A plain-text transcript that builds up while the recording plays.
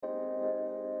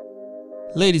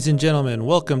Ladies and gentlemen,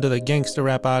 welcome to the Gangsta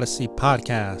Rap Odyssey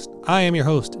podcast. I am your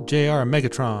host, JR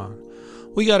Megatron.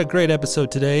 We got a great episode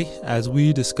today as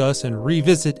we discuss and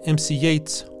revisit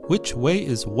MC8's Which Way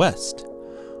is West,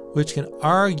 which can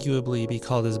arguably be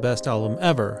called his best album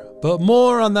ever, but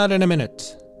more on that in a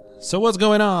minute. So what's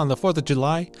going on? The 4th of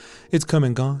July? It's come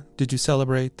and gone. Did you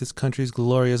celebrate this country's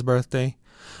glorious birthday?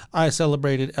 I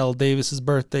celebrated L. Davis's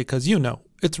birthday because, you know,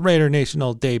 it's Raider Nation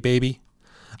all day, baby.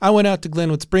 I went out to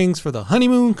Glenwood Springs for the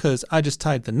honeymoon because I just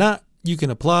tied the knot. You can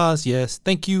applause. Yes,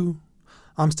 thank you.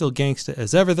 I'm still gangsta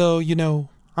as ever, though, you know.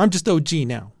 I'm just OG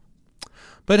now.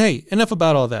 But hey, enough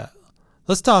about all that.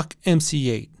 Let's talk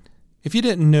MC8. If you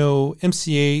didn't know,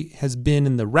 MC8 has been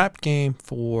in the rap game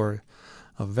for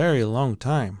a very long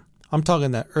time. I'm talking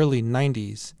that early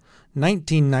 90s,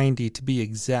 1990 to be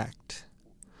exact.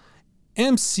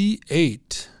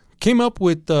 MC8 came up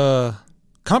with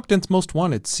Compton's Most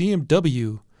Wanted,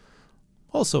 CMW,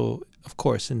 also, of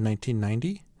course, in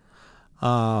 1990.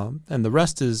 And the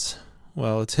rest is,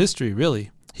 well, it's history,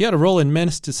 really. He had a role in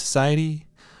Menace to Society,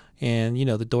 and, you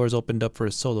know, the doors opened up for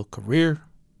his solo career.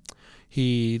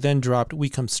 He then dropped We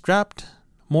Come Strapped,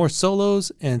 more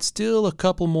solos, and still a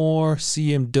couple more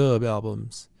CM Dub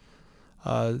albums.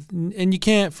 And you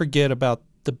can't forget about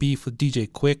the beef with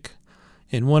DJ Quick,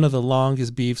 in one of the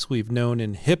longest beefs we've known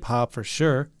in hip-hop for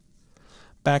sure.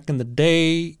 Back in the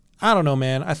day, I don't know,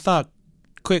 man. I thought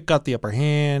Quick got the upper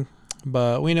hand,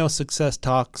 but we know success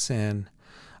talks, and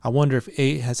I wonder if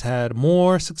 8 has had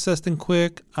more success than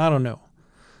Quick. I don't know.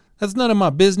 That's none of my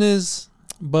business,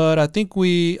 but I think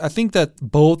that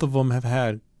both of them have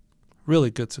had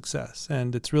really good success,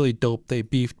 and it's really dope they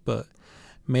beefed, but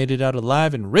made it out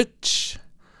alive and rich,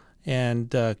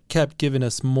 and kept giving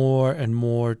us more and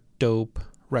more dope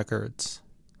records.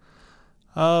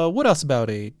 What else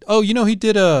about 8? Oh, you know, he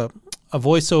did a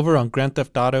voiceover on Grand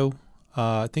Theft Auto.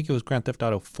 I think it was Grand Theft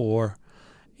Auto 4.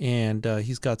 And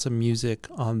he's got some music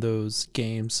on those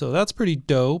games. So that's pretty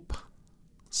dope.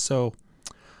 So,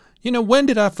 you know, when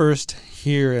did I first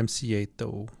hear MC8,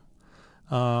 though?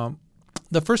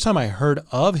 The first time I heard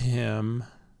of him,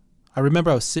 I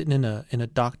remember I was sitting in a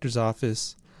doctor's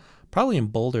office, probably in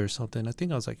Boulder or something. I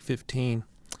think I was like 15.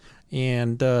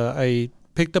 And I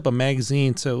picked up a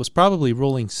magazine, so it was probably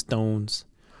Rolling Stones.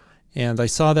 And I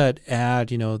saw that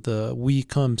ad, you know, the We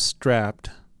Come Strapped.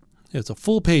 It was a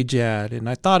full-page ad, and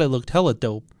I thought it looked hella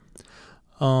dope.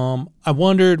 I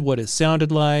wondered what it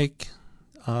sounded like.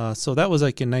 So that was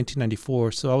like in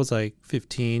 1994, so I was like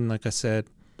 15, like I said.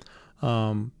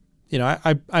 You know,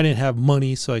 I didn't have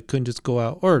money, so I couldn't just go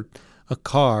out, or a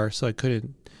car, so I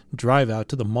couldn't drive out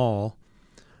to the mall.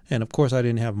 And, of course, I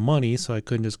didn't have money, so I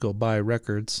couldn't just go buy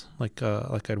records like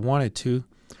I'd wanted to.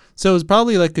 So it was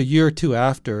probably like a year or two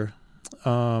after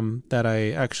that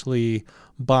I actually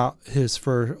bought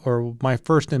my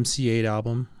first MC8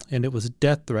 album, and it was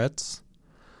Death Threats.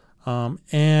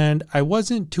 And I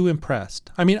wasn't too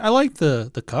impressed. I mean, I liked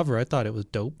the cover. I thought it was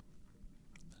dope.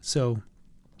 So,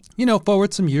 you know,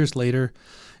 forward some years later,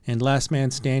 and Last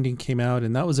Man Standing came out,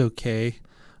 and that was okay.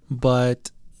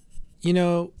 But, you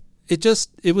know, it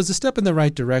was a step in the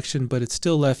right direction, but it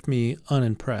still left me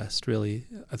unimpressed, really.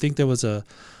 I think there was a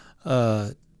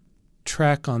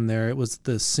track on there. It was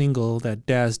the single that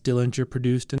Daz Dillinger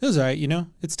produced, and it was all right, you know.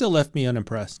 It still left me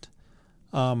unimpressed.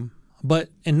 But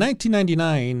in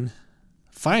 1999,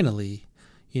 finally,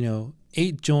 you know,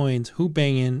 8 joins Who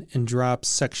Bangin' and drops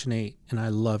Section 8, and I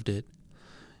loved it.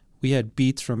 We had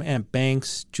beats from Ant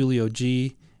Banks, Julio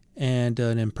G, and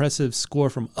an impressive score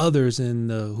from others in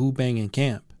the Who Bangin'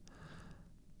 camp.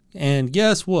 And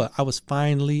guess what? I was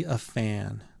finally a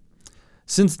fan.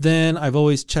 Since then, I've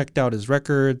always checked out his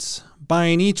records,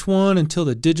 buying each one until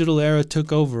the digital era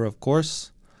took over, of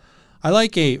course. I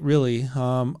like 8, really.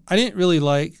 I didn't really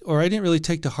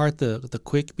take to heart the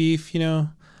Quick beef, you know.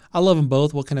 I love them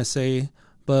both, what can I say?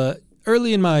 But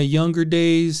early in my younger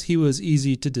days, he was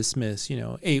easy to dismiss, you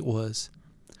know, 8 was.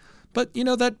 But, you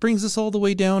know, that brings us all the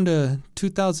way down to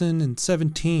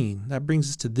 2017. That brings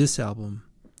us to this album,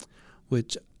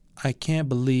 which I can't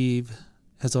believe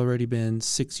has already been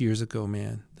 6 years ago,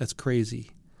 man. That's crazy.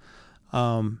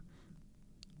 I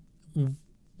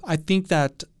think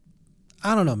that,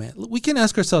 I don't know, man. We can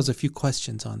ask ourselves a few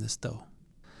questions on this, though.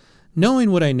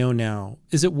 Knowing what I know now,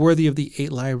 is it worthy of the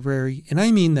 8 library? And I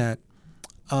mean that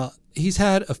he's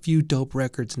had a few dope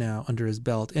records now under his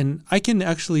belt. And I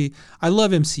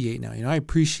love MC8 now. You know, I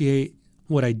appreciate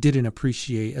what I didn't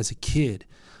appreciate as a kid.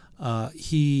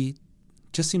 He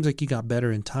just seems like he got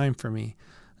better in time for me.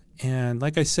 And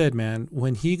like I said, man,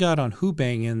 when he got on Who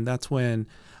Bangin', that's when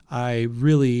I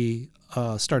really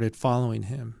started following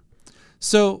him.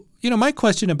 So, you know, my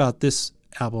question about this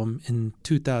album in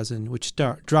 2000, which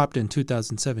dropped in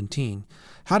 2017,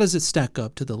 how does it stack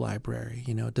up to the library?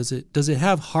 Does it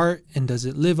have heart, and does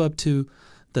it live up to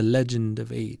the legend of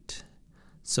EIHT?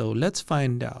 So let's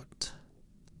find out.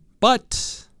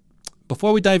 But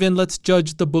before we dive in, let's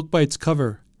judge the book by its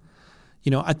cover.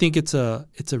 I think it's a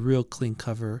real clean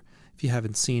cover. If you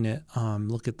haven't seen it,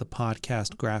 look at the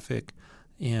podcast graphic,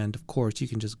 and of course you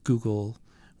can just Google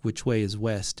 "Which Way is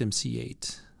West"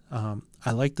 MC8.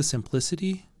 I like the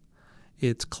simplicity.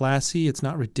 It's classy. It's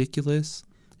not ridiculous.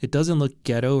 It doesn't look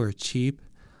ghetto or cheap.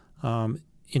 It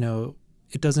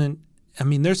doesn't.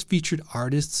 There's featured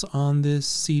artists on this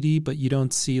CD, but you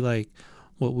don't see like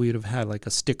what we would have had, like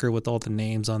a sticker with all the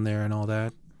names on there and all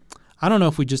that. I don't know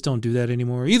if we just don't do that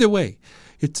anymore. Either way,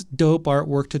 it's dope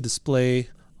artwork to display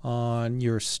on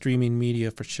your streaming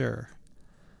media for sure.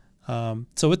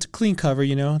 So it's a clean cover,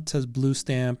 It says Blue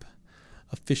Stamp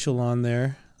Official on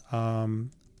there.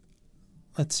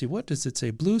 Let's see, what does it say?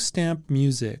 Blue Stamp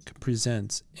Music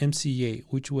presents MC8,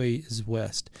 Which Way is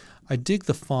West. I dig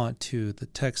the font too. The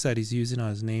text that he's using on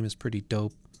his name is pretty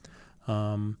dope.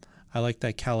 I like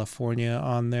that California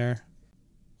on there.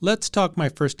 Let's talk my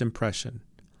first impression.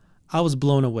 I was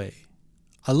blown away.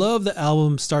 I love the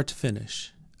album start to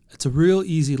finish. It's a real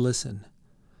easy listen.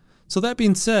 So that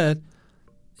being said,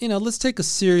 let's take a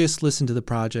serious listen to the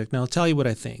project. Now I'll tell you what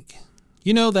I think.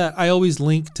 You know that I always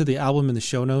link to the album in the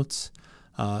show notes.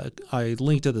 I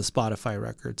link to the Spotify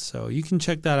record, so you can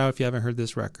check that out if you haven't heard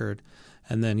this record,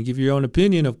 and then give your own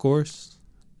opinion, of course.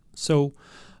 So,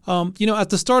 at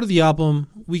the start of the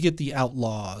album, we get the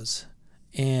Outlaws.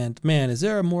 And man, is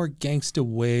there a more gangsta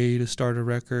way to start a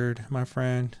record, my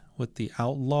friend, with the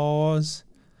Outlaws?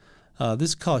 This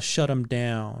is called Shut 'Em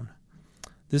Down.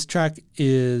 This track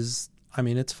is,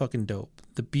 it's fucking dope.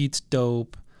 The beat's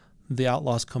dope. The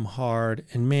Outlaws come hard.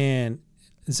 And man,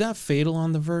 is that Fatal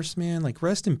on the verse, man? Like,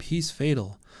 rest in peace,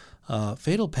 Fatal.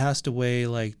 Fatal passed away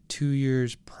like 2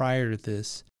 years prior to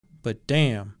this. But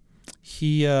damn,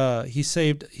 he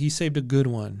saved a good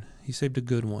one. He saved a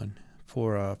good one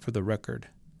for the record.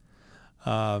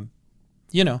 I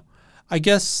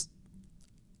guess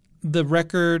the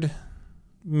record,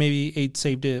 maybe EIHT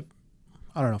saved it,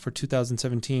 I don't know, for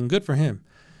 2017. Good for him.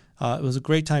 It was a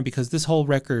great time because this whole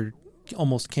record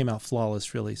almost came out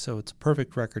flawless, really. So it's a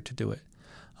perfect record to do it.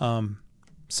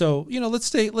 Let's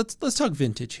talk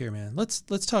vintage here, man. Let's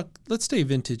stay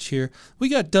vintage here. We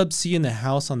got Dub C in the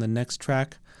house on the next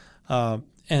track.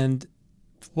 And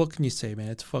what can you say, man?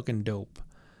 It's fucking dope.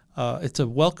 It's a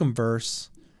welcome verse.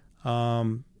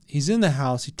 He's in the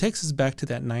house. He takes us back to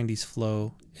that 90s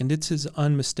flow, and it's his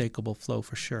unmistakable flow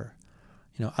for sure.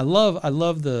 I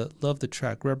love the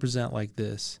track Represent Like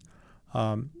This.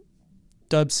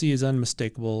 Dub C is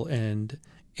unmistakable, and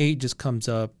EIHT just comes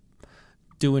up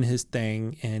doing his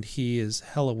thing, and he is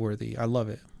hella worthy. I love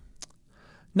it.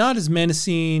 Not as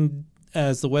menacing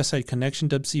as the West Side Connection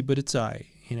Dub C, but it's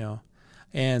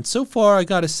And so far, I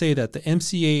got to say that the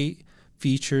MC8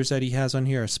 features that he has on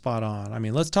here are spot on.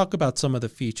 Let's talk about some of the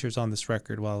features on this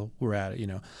record while we're at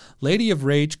it. Lady of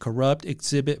Rage, Corrupt,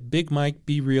 Exhibit, Big Mike,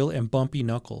 Be Real, and Bumpy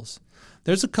Knuckles.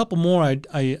 There's a couple more.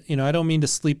 I don't mean to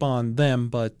sleep on them,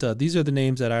 but these are the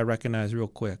names that I recognize real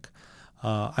quick.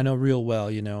 I know real well,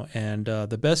 and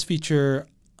the best feature,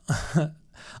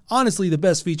 honestly, the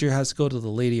best feature has to go to the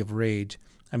Lady of Rage.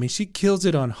 She kills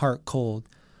it on Heart Cold.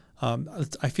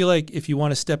 I feel like if you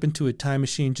want to step into a time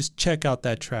machine, just check out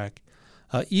that track.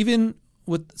 Even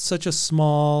with such a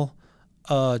small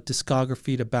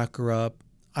discography to back her up,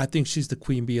 I think she's the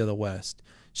queen bee of the West.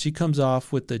 She comes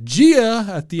off with the Gia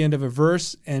at the end of a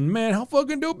verse, and man, how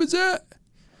fucking dope is that?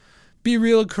 Be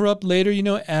Real and Corrupt later,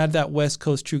 add that West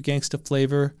Coast true gangsta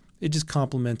flavor. It just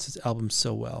complements his album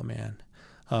so well, man.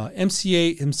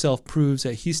 MC8 himself proves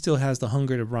that he still has the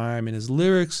hunger to rhyme, and his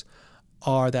lyrics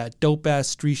are that dope-ass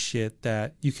street shit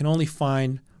that you can only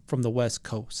find from the West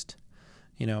Coast.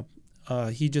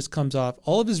 He just comes off,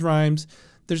 all of his rhymes,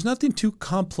 there's nothing too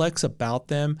complex about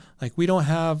them. Like, we don't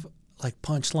have, like,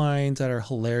 punchlines that are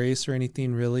hilarious or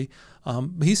anything, really.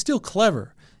 But he's still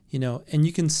clever, and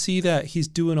you can see that he's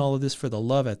doing all of this for the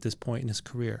love at this point in his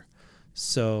career.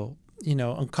 So,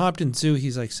 on Compton Zoo,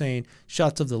 he's like saying,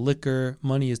 shots of the liquor,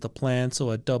 money is the plan, so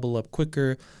I double up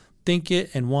quicker. Think it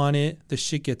and want it. The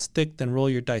shit gets thick, then roll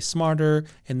your dice smarter.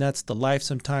 And that's the life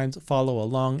sometimes. Follow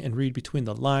along and read between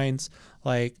the lines.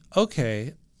 Like,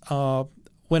 okay,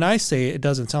 when I say it, it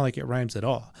doesn't sound like it rhymes at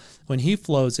all. When he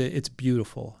flows it, it's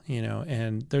beautiful,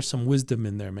 and there's some wisdom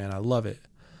in there, man. I love it.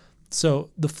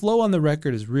 So the flow on the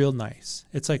record is real nice.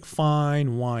 It's like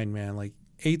fine wine, man. Like,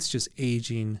 EIHT's just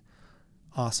aging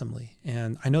awesomely.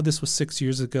 And I know this was 6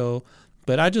 years ago,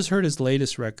 But I just heard his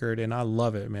latest record, and I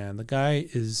love it, man. The guy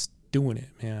is doing it,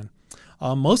 man.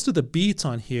 Most of the beats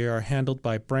on here are handled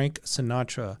by Frank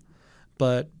Sinatra,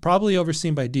 but probably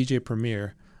overseen by DJ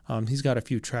Premier. He's got a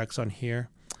few tracks on here.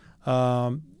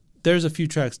 There's a few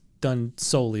tracks done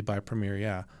solely by Premier,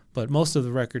 yeah. But most of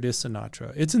the record is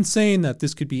Sinatra. It's insane that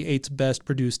this could be EIHT's best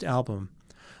produced album.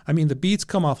 I mean, the beats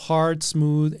come off hard,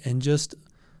 smooth, and just,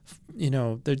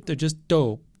 they're just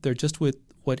dope. They're just with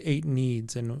what EIHT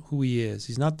needs and who he is.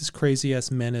 He's not this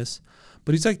crazy-ass menace,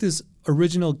 but he's like this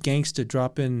original gangster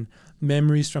dropping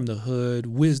memories from the hood,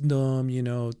 wisdom,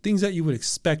 things that you would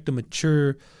expect a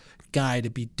mature guy to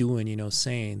be doing,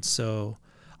 saying. So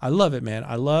I love it, man.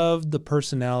 I love the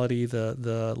personality,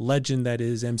 the legend that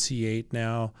is MC8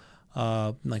 now.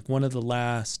 Like one of the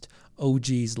last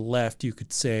OGs left, you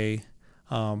could say.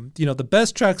 The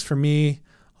best tracks for me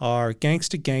are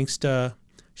Gangsta Gangsta,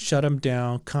 Shut 'Em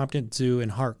Down, Compton Zoo,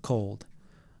 and Heart Cold.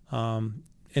 In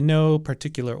no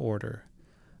particular order.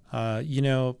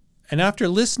 And after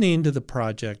listening to the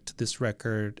project, this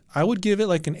record, I would give it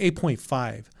like an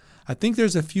 8.5. I think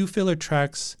there's a few filler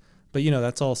tracks, but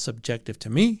that's all subjective to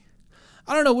me.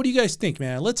 I don't know. What do you guys think,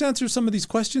 man? Let's answer some of these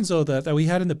questions, though, that we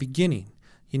had in the beginning.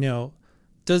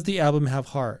 Does the album have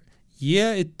heart?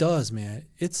 Yeah, it does, man.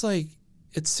 It's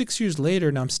 6 years later,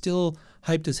 and I'm still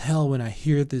hyped as hell when I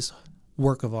hear this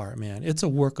work of art, man. It's a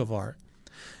work of art.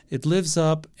 It lives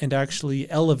up and actually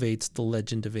elevates the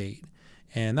legend of EIHT.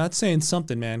 And that's saying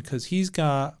something, man, because he's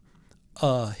got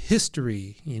a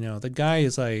history. The guy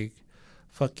is like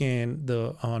fucking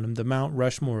the Mount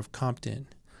Rushmore of Compton.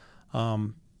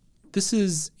 This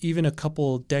is even a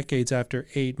couple decades after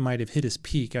EIHT might have hit his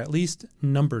peak, at least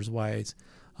numbers-wise,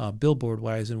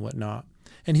 Billboard-wise and whatnot.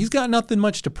 And he's got nothing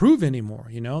much to prove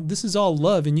anymore, This is all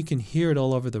love, and you can hear it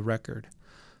all over the record.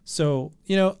 So,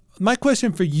 my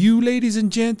question for you, ladies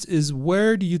and gents, is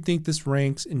where do you think this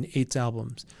ranks in EIHT's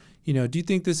albums? Do you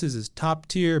think this is his top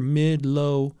tier, mid,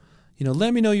 low?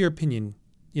 Let me know your opinion.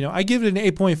 I give it an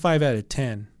 8.5 out of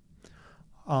 10.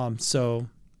 So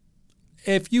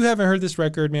if you haven't heard this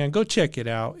record, man, go check it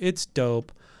out. It's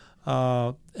dope.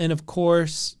 And of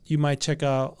course, you might check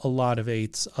out a lot of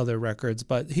EIHT's other records,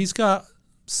 but he's got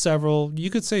several. You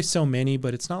could say so many,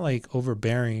 but it's not like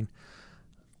overbearing.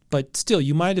 But still,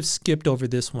 you might have skipped over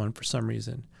this one for some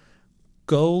reason.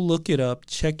 Go look it up,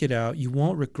 check it out. You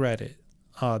won't regret it.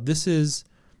 This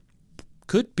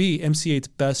could be MC8's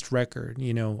best record.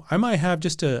 I might have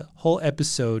just a whole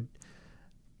episode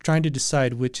trying to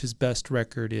decide which his best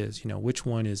record is. Which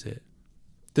one is it?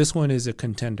 This one is a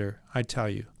contender, I tell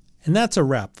you. And that's a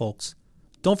wrap, folks.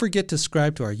 Don't forget to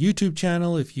subscribe to our YouTube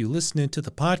channel if you listen to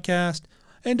the podcast.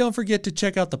 And don't forget to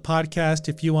check out the podcast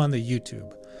if you on the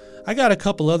YouTube. I got a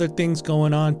couple other things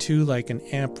going on too, like an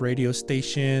AMP radio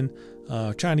station,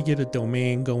 trying to get a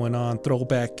domain going on,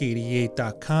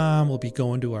 throwback88.com. We'll be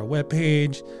going to our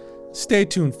webpage. Stay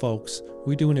tuned, folks.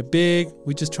 We're doing it big.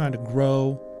 We're just trying to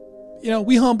grow.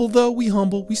 We humble, though. We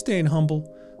humble. We staying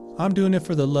humble. I'm doing it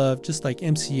for the love, just like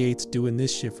MC8's doing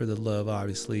this shit for the love,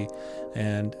 obviously.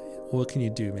 And what can you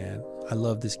do, man? I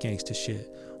love this gangsta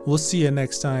shit. We'll see you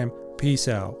next time. Peace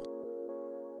out.